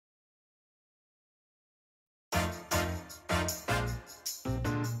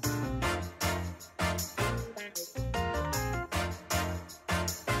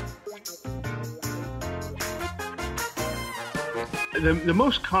The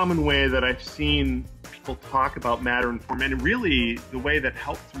most common way that I've seen people talk about matter and form, and really the way that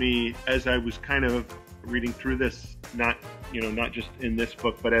helped me as I was kind of reading through this, not just in this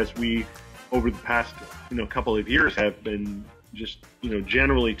book, but as we over the past couple of years have been just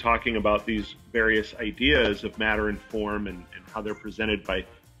generally talking about these various ideas of matter and form and how they're presented by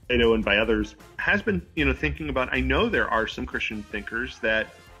Plato and by others, has been thinking about. I know there are some Christian thinkers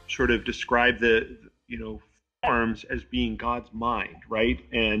that sort of describe the forms as being God's mind, right?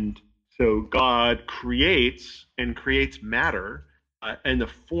 And so God creates matter, and the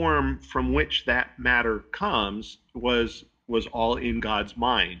form from which that matter comes was all in God's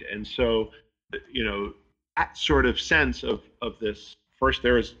mind. And so, that sort of sense of this. First,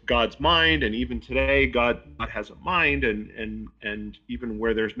 there is God's mind, and even today, God has a mind, and even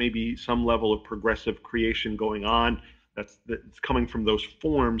where there's maybe some level of progressive creation going on, that's coming from those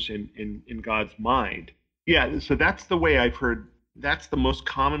forms in God's mind. Yeah, so that's the way I've heard. That's the most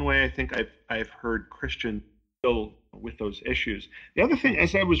common way I think I've heard Christians deal with those issues. The other thing,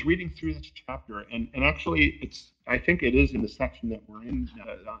 as I was reading through this chapter, and actually, I think it is in the section that we're in,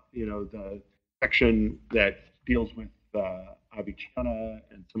 the section that deals with Avicenna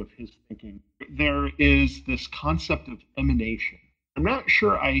and some of his thinking. There is this concept of emanation. I'm not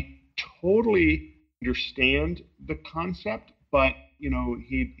sure I totally understand the concept, but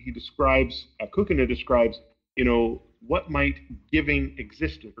he describes, Kukina describes, what might giving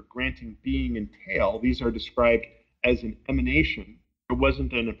existence or granting being entail. These are described as an emanation. There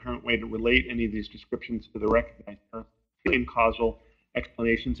wasn't an apparent way to relate any of these descriptions to the recognized Aristotelian causal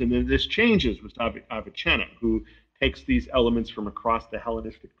explanations, and then this changes with Avicenna, who takes these elements from across the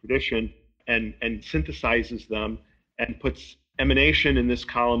Hellenistic tradition and synthesizes them and puts emanation in this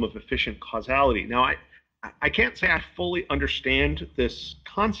column of efficient causality. Now, I can't say I fully understand this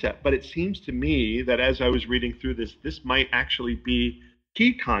concept, but it seems to me that as I was reading through this might actually be a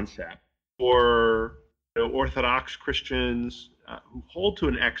key concept for Orthodox Christians who hold to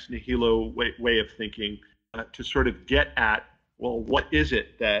an ex nihilo way of thinking, to sort of get at, well, what is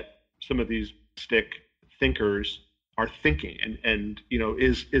it that some of these stick thinkers are thinking, and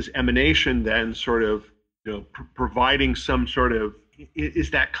is emanation then sort of providing some sort of, is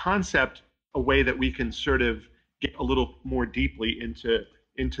that concept a way that we can sort of get a little more deeply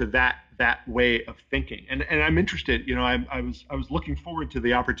into that way of thinking? And I'm interested. I was looking forward to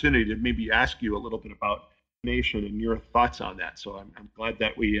the opportunity to maybe ask you a little bit about emanation and your thoughts on that. So I'm glad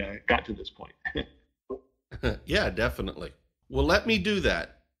that we got to this point. Yeah, definitely. Well, let me do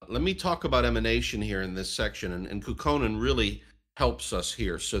that. Let me talk about emanation here in this section, and Kukkonen really helps us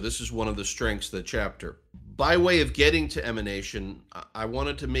here. So this is one of the strengths of the chapter. By way of getting to emanation, I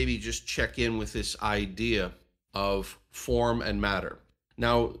wanted to maybe just check in with this idea of form and matter.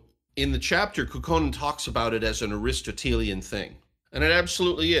 Now, in the chapter, Kukkonen talks about it as an Aristotelian thing, and it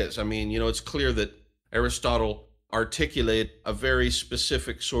absolutely is. I mean, it's clear that Aristotle articulated a very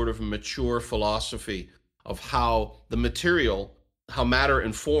specific sort of mature philosophy of how matter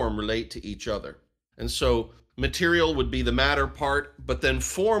and form relate to each other. And so material would be the matter part, but then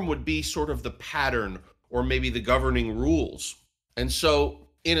form would be sort of the pattern or maybe the governing rules. And so,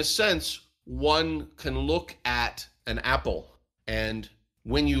 in a sense, one can look at an apple, and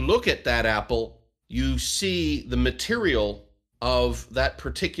when you look at that apple, you see the material of that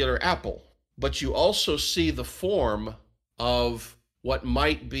particular apple, but you also see the form of what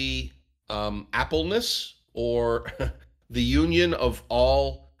might be appleness, or the union of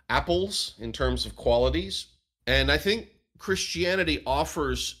all apples in terms of qualities. And I think Christianity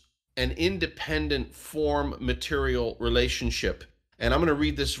offers an independent form-material relationship. And I'm going to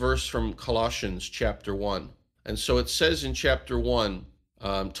read this verse from Colossians chapter 1. And so it says in chapter 1,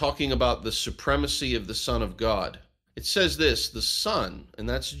 talking about the supremacy of the Son of God, it says this: the Son, and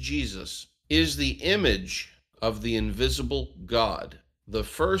that's Jesus, is the image of the invisible God, the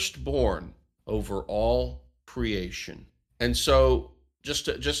firstborn over all creation. And so just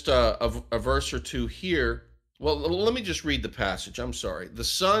a verse or two here. Well, let me just read the passage. I'm sorry. The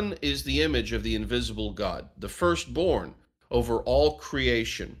Son is the image of the invisible God, the firstborn over all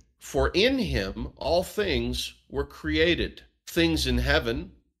creation. For in him all things were created, things in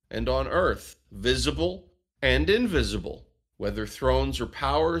heaven and on earth, visible and invisible, whether thrones or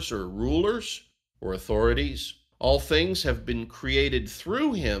powers or rulers or authorities. All things have been created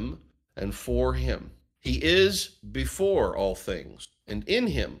through him and for him. He is before all things, and in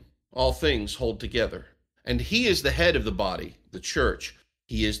him all things hold together. And he is the head of the body, the church.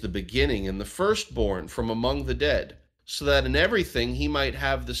 He is the beginning and the firstborn from among the dead, so that in everything he might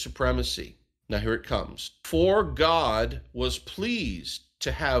have the supremacy. Now here it comes. For God was pleased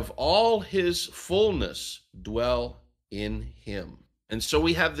to have all his fullness dwell in him. And so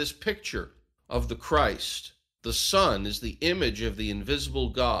we have this picture of the Christ. The Son is the image of the invisible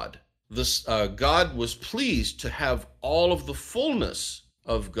God. This God was pleased to have all of the fullness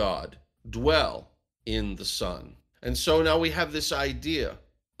of God dwell in the Son. And so now we have this idea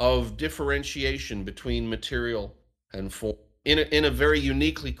of differentiation between material and form in a very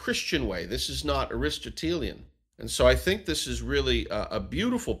uniquely Christian way. This is not Aristotelian. And so I think this is really a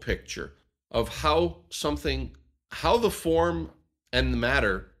beautiful picture of how the form and the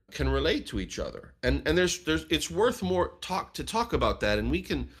matter can relate to each other. And it's worth more to talk about that, and we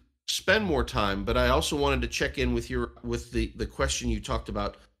can spend more time, but I also wanted to check in with the question you talked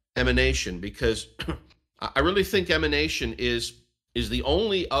about, emanation, because I really think emanation is the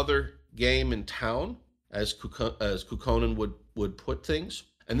only other game in town, as Kukkonen would put things.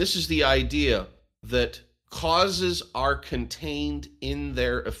 And this is the idea that causes are contained in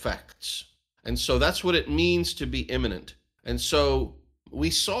their effects. And so that's what it means to be immanent. And so we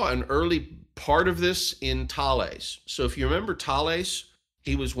saw an early part of this in Thales. So if you remember Thales,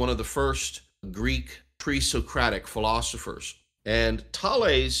 he was one of the first Greek pre-Socratic philosophers. And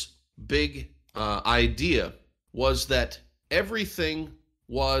Thales' big idea was that everything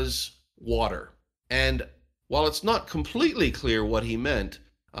was water. And while it's not completely clear what he meant,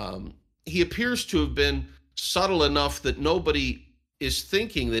 he appears to have been subtle enough that nobody is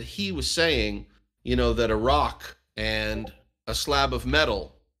thinking that he was saying, that a rock and a slab of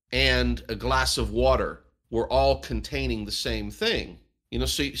metal and a glass of water were all containing the same thing.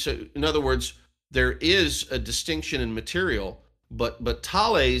 So in other words, there is a distinction in material, but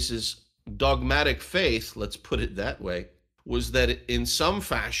Thales' dogmatic faith, let's put it that way, was that in some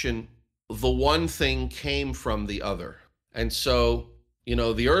fashion, the one thing came from the other. And so,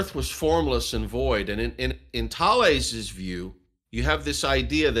 the earth was formless and void. And in Thales' view, you have this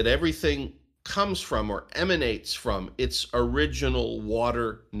idea that everything comes from or emanates from its original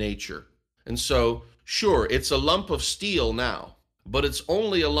water nature. And so, sure, it's a lump of steel now, but it's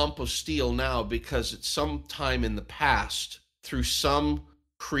only a lump of steel now because at some time in the past, through some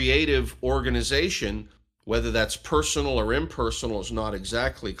creative organization, whether that's personal or impersonal is not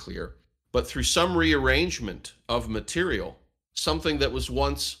exactly clear, but through some rearrangement of material, something that was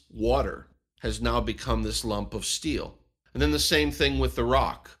once water has now become this lump of steel. And then the same thing with the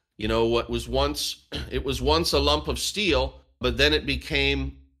rock. What was once, it was once a lump of steel, but then it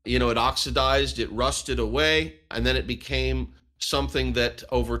became, it oxidized, it rusted away, and then it became something that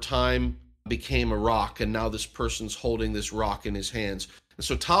over time became a rock. And now this person's holding this rock in his hands. And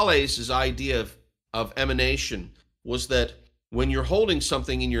so Thales' idea of emanation was that when you're holding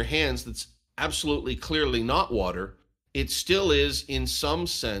something in your hands that's absolutely clearly not water, it still is in some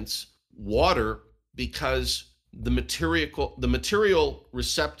sense water because the material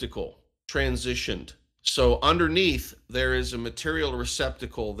receptacle transitioned. So underneath there is a material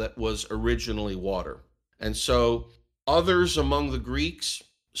receptacle that was originally water. And so others among the Greeks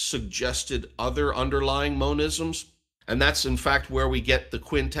suggested other underlying monisms. And that's in fact where we get the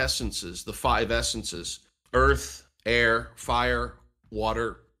quintessences, the five essences: earth, air, fire,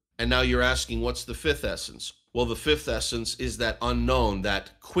 water. And now you're asking, what's the fifth essence? Well, the fifth essence is that unknown,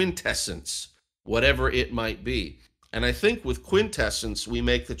 that quintessence, whatever it might be. And I think with quintessence, we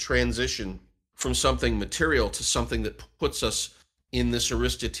make the transition from something material to something that puts us in this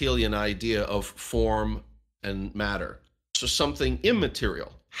Aristotelian idea of form and matter. So something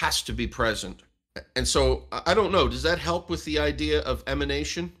immaterial has to be present. And so I don't know, does that help with the idea of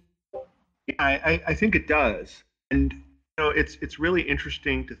emanation? Yeah, I think it does. And it's really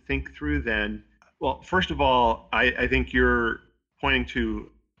interesting to think through then. Well, first of all, I think you're pointing to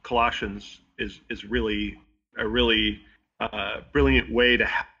Colossians is really a really brilliant way to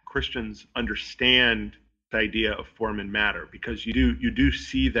have Christians understand the idea of form and matter, because you do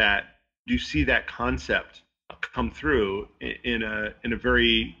see that concept come through in a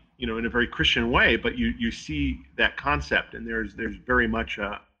very Christian way, but you see that concept, and there's very much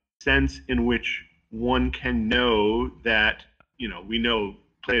a sense in which one can know that we know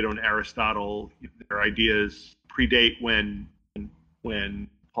Plato and Aristotle, their ideas predate when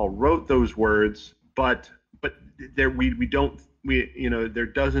Paul wrote those words, but there there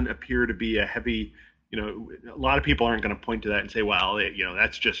doesn't appear to be a heavy, a lot of people aren't going to point to that and say, well,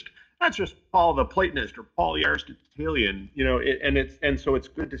 that's just Paul the Platonist or Paul the Aristotelian, and so it's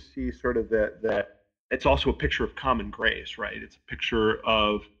good to see sort of that it's also a picture of common grace, right? It's a picture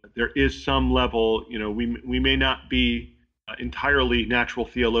of there is some level, we may not be entirely natural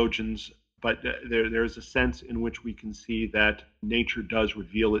theologians, but there's a sense in which we can see that nature does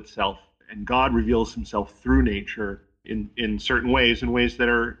reveal itself, and God reveals himself through nature in certain ways, in ways that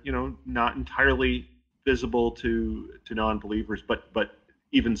are, not entirely visible to non-believers, but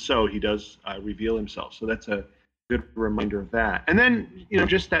even so, he does reveal himself. So that's a good reminder of that. And then,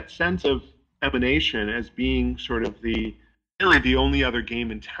 just that sense of emanation as being sort of really the only other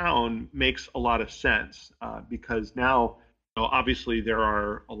game in town makes a lot of sense, because now, obviously there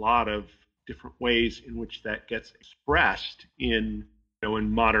are a lot of different ways in which that gets expressed in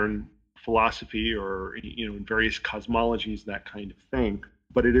modern philosophy, or in various cosmologies, that kind of thing.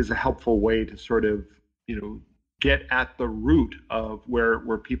 But it is a helpful way to sort of get at the root of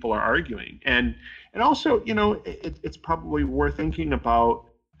where people are arguing. And also, it's probably worth thinking about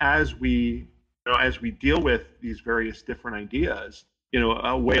as we deal with these various different ideas,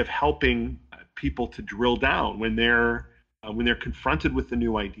 a way of helping people to drill down when they're confronted with the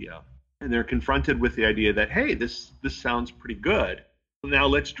new idea, and they're confronted with the idea that, hey, this sounds pretty good. Now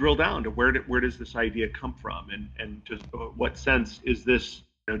let's drill down to where does this idea come from, and just what sense is this?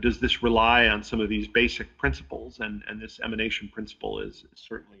 Does this rely on some of these basic principles? And this emanation principle is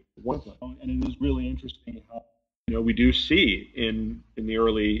certainly one of them. And it is really interesting how we do see in the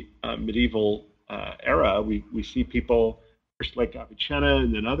early medieval era, we see people first like Avicenna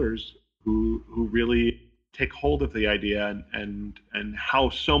and then others who really take hold of the idea, and how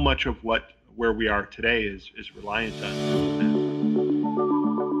so much of where we are today is reliant on that.